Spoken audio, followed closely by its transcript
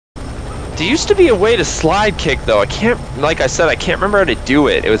There used to be a way to slide kick though. I can't, like I said, I can't remember how to do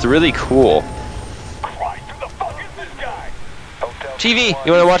it. It was really cool. TV,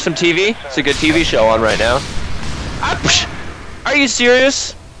 you want to watch some TV? It's a good TV show on right now. Are you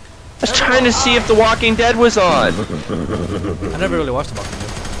serious? I was trying to see if The Walking Dead was on. I never really watched The Walking Dead.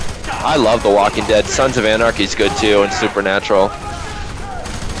 I love The Walking Dead. Sons of Anarchy's good too, and Supernatural.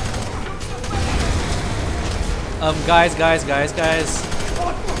 Guys.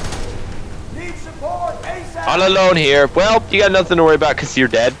 All alone here. Well, you got nothing to worry about because you're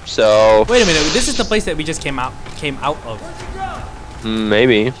dead, so... Wait a minute, this is the place that we just came out of.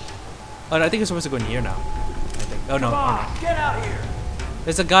 Maybe. Oh, no, I think we're supposed to go in here now. I think. Oh, no. Get out here!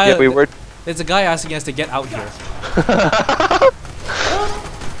 There's a guy... Yeah, we were... There's a guy asking us to get out here.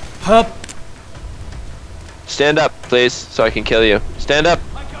 Hup! Stand up, please, so I can kill you. Stand up.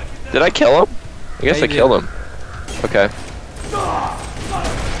 Did I kill him? I guess I killed him. Okay.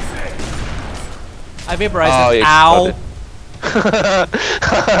 I vaporized him. Ow!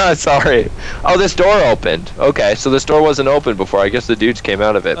 Sorry. Oh, this door opened. Okay, so this door wasn't open before. I guess the dudes came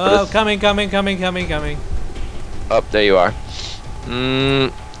out of it. Oh, coming. Oh, there you are.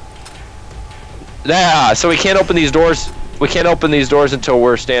 Yeah, so we can't open these doors. We can't open these doors until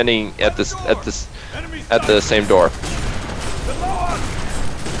we're standing at the same door.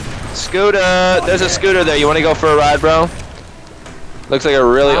 Scooter, there's a scooter there. You want to go for a ride, bro? Looks like a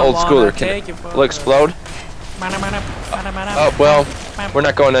really old scooter. Can it explode? Oh, well, we're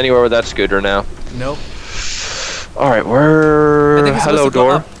not going anywhere with that scooter now. Nope. Alright, we're... Hello,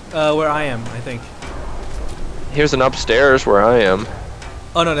 door. Where I am, I think. Here's an upstairs where I am.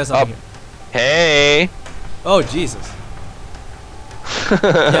 Oh, no, that's not here. Hey! Oh, Jesus.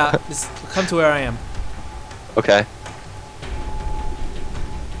 Yeah, just come to where I am. Okay.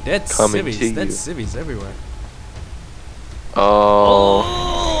 Dead civvies everywhere.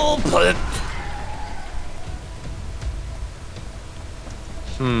 Oh.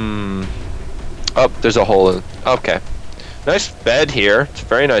 Oh, there's a hole in. Okay. Nice bed here. It's a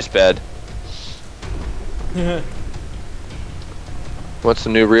very nice bed. What's the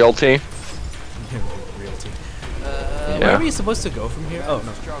new realty? Where are we supposed to go from here? Oh,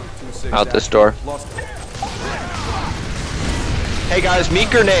 no. Out this door. Hey guys, meet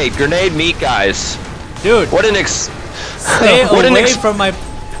grenade. Grenade meet, guys. Dude. What an Stay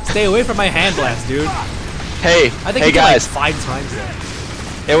away from my hand blast, dude. Hey, I think guys. Like 5 times there.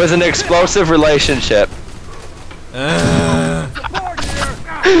 It was an explosive relationship.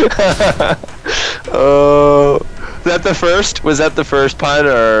 Oh, was that the first? Was that the first pun,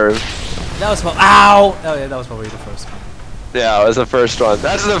 or? That was ow! Oh yeah, that was probably the first one. Yeah, it was the first one.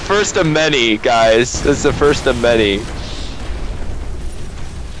 That's the first of many, guys. That's the first of many.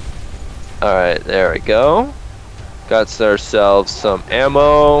 All right, there we go. Got ourselves some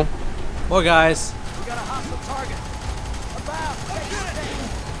ammo. More guys. We got a hostile target.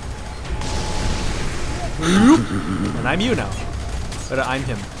 And I'm you now. But I'm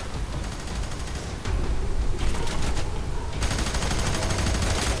him.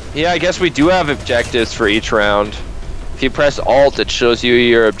 Yeah, I guess we do have objectives for each round. If you press Alt, it shows you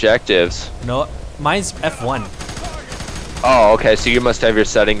your objectives. No, mine's F1. Oh, okay, so you must have your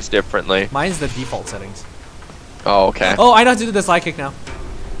settings differently. Mine's the default settings. Oh, okay. Oh, I know how to do the slide kick now.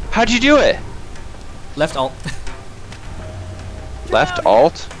 How'd you do it? Left Alt. Left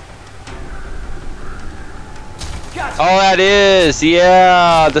Alt? Oh, that is!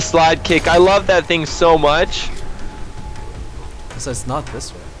 Yeah, the slide kick. I love that thing so much. So it's not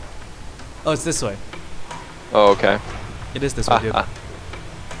this way. Oh, it's this way. Oh, okay. It is this way, dude.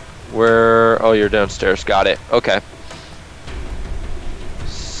 Where? Oh, you're downstairs. Got it. Okay.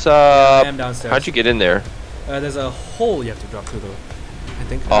 Sup? I am downstairs. How'd you get in there? There's a hole you have to drop through, though. I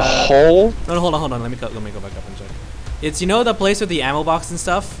think. A hole? No, hold on. Let me go back up and check. It's, you know, the place with the ammo box and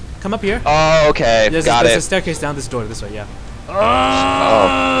stuff. Come up here. Oh, okay. There's a staircase down this door. This way, yeah.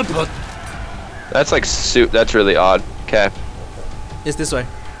 Oh. That's like That's really odd. Okay. It's this way.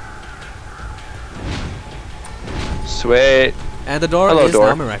 Sweet. And the door is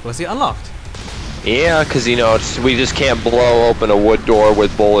now miraculously unlocked. Yeah, because, you know, we just can't blow open a wood door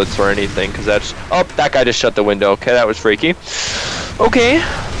with bullets or anything, because that's... Oh, that guy just shut the window. Okay, that was freaky. Okay.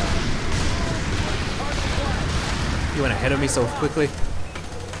 You went ahead of me so quickly.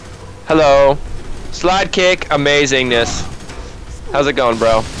 Hello. Slide kick, amazingness. How's it going,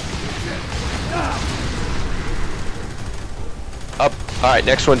 bro? Up. Alright,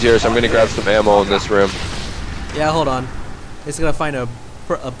 next one's yours. I'm going to grab some ammo in this room. Yeah, hold on. It's going to find a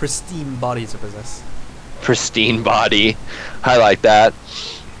pristine body to possess. Pristine body. I like that.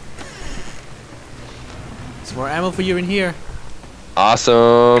 Some more ammo for you in here.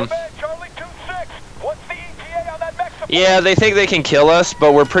 Awesome. Yeah, they think they can kill us,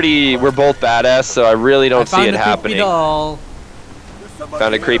 but we're both badass, so I really don't see it happening. Doll.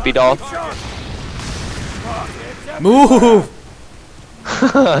 Found a creepy doll. Move!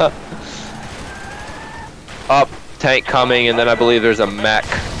 Up, tank coming, and then I believe there's a mech.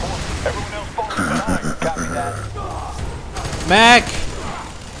 Mech!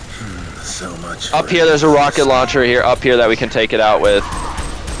 So much. Up here, there's a rocket launcher here, up here that we can take it out with.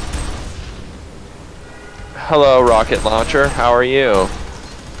 Hello, rocket launcher. How are you?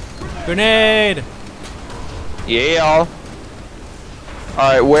 Grenade! Yeah.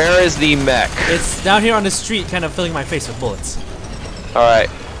 Alright, where is the mech? It's down here on the street, kind of filling my face with bullets. Alright.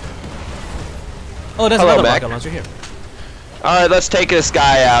 Oh, there's Hello, another mech. rocket launcher here. Alright, let's take this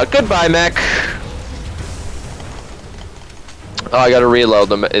guy out. Goodbye, mech. Oh, I gotta reload.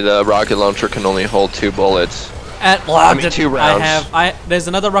 The rocket launcher can only hold 2 bullets. I mean, 2 rounds. There's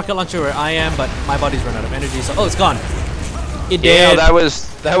another rocket launcher where I am, but my body's run out of energy, so... Oh, it's gone. It Yeah, did.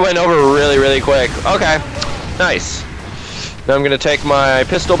 that went over really, really quick. Okay. Nice. Now I'm gonna take my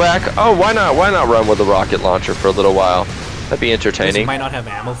pistol back. Oh, why not? Why not run with a rocket launcher for a little while? That'd be entertaining. You might not have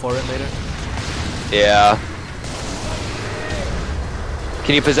ammo for it later. Yeah.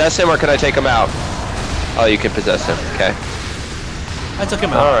 Can you possess him or can I take him out? Oh, you can possess him. Okay. I took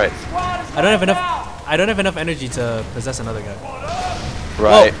him out. All right. I don't have enough energy to possess another guy.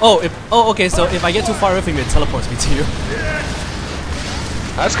 Right. Okay. So if I get too far away from you, it teleports me to you.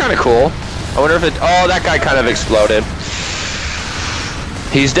 That's kind of cool. I wonder if it. Oh, that guy kind of exploded.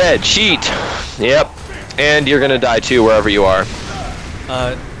 He's dead. Cheat. Yep. And you're gonna die too, wherever you are.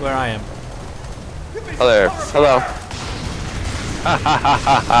 Where I am. Oh, there. Hello. Ha ha ha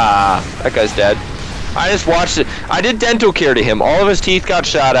ha ha. That guy's dead. I just watched it. I did dental care to him. All of his teeth got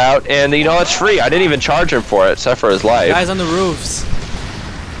shot out, and you know it's free. I didn't even charge him for it, except for his life. Guys on the roofs.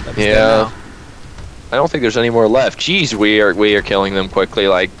 Yeah. I don't think there's any more left. Jeez, we are killing them quickly.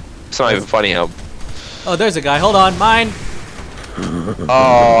 Like, it's not even funny how. Oh, there's a guy. Hold on, mine.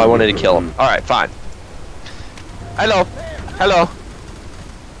 Oh, I wanted to kill him. All right, fine. Hello. Hello.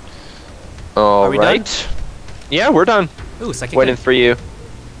 All right. Done? Yeah, we're done. Ooh, second. Waiting for you.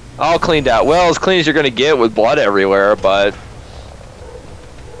 All cleaned out. Well, as clean as you're gonna get with blood everywhere, but.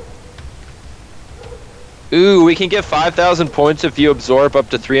 Ooh, we can get 5,000 points if you absorb up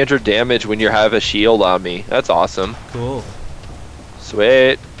to 300 damage when you have a shield on me. That's awesome. Cool.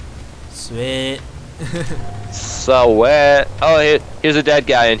 Sweet. Sweet. So wet. Oh, here's a dead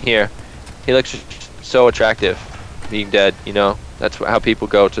guy in here. He looks so attractive, being dead. You know, that's how people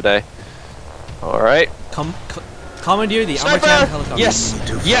go today. All right. Commandeer the Sniper! helicopter. Yes!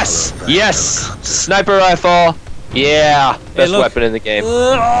 Yes! Yes! Sniper rifle! Yeah! Best weapon in the game.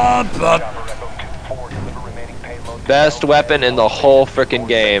 Best weapon in the whole frickin'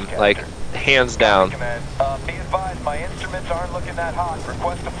 game. Like, hands down. Be advised, my instruments aren't looking that hot.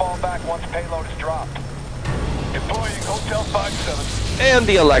 Request to fall back once payload is dropped. Deploying Hotel 57. And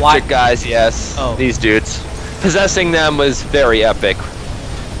the electric guys, yes. Oh. These dudes. Possessing them was very epic.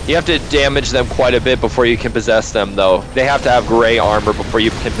 You have to damage them quite a bit before you can possess them, though. They have to have gray armor before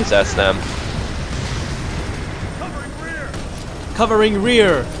you can possess them. Covering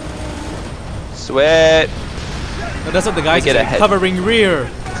rear. Sweat. No, that's what the guy Get said. ahead. Covering rear.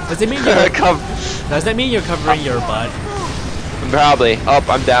 Does that mean you're Does that mean you're covering your butt? Probably. Up,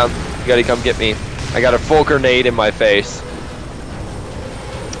 I'm down. You gotta come get me. I got a full grenade in my face.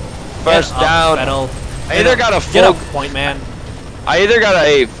 First down. I either got a full. Get up, point man. I either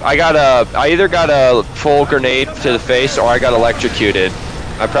got a full grenade to the face or I got electrocuted.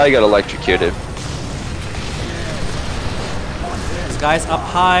 I probably got electrocuted. This guy's up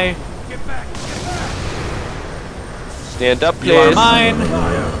high. Stand up, please. You are mine.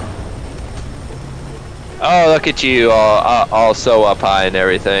 Oh, look at you, all so up high and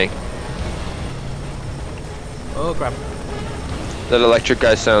everything. Oh crap. That electric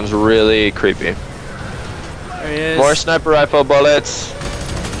guy sounds really creepy. There he is. More sniper rifle bullets.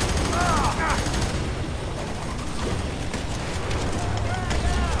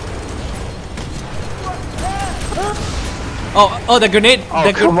 Oh, the grenade.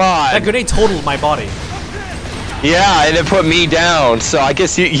 Oh, come on. That grenade totaled my body. Yeah, and it put me down. So I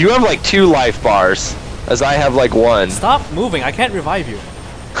guess you have like 2 life bars, as I have like 1. Stop moving. I can't revive you.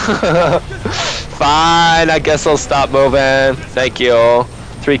 Fine, I guess I'll stop moving. Thank you.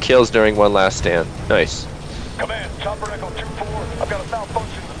 3 kills during 1 last stand. Nice. Command, Chopper Echo 2-4. I've got a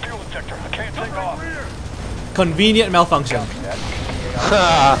malfunction in the fuel injector. I can't take off. Convenient malfunction.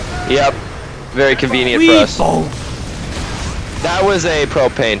 Yep. Very convenient for us. That was a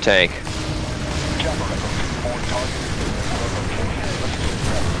propane tank.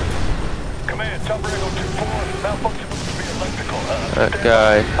 Command, Chopper Echo 2-4. Malfunction with the That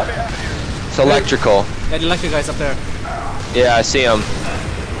guy. It's electrical. Yeah, the electric guy's up there. Yeah, I see him.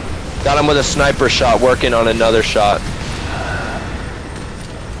 Got him with a sniper shot, working on another shot.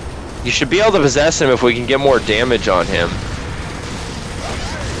 You should be able to possess him if we can get more damage on him.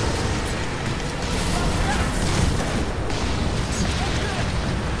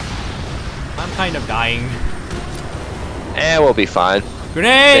 I'm kind of dying. We'll be fine.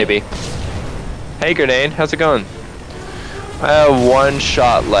 Grenade! Maybe. Hey, Grenade, how's it going? I have one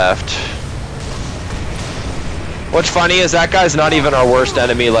shot left. What's funny is that guy's not even our worst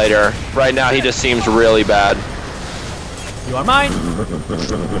enemy later. Right now, he just seems really bad. You are mine.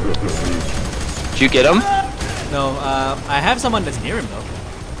 Did you get him? No, I have someone that's near him though.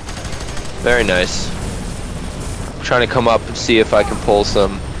 Very nice. I'm trying to come up and see if I can pull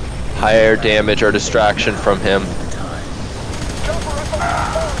some higher damage or distraction from him.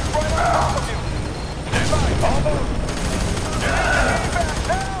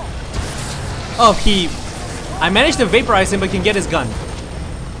 Oh, I managed to vaporize him, but can get his gun.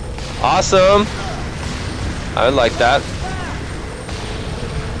 Awesome. I would like that.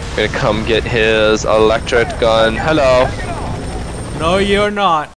 I'm gonna come get his electric gun. Hello. No, you're not.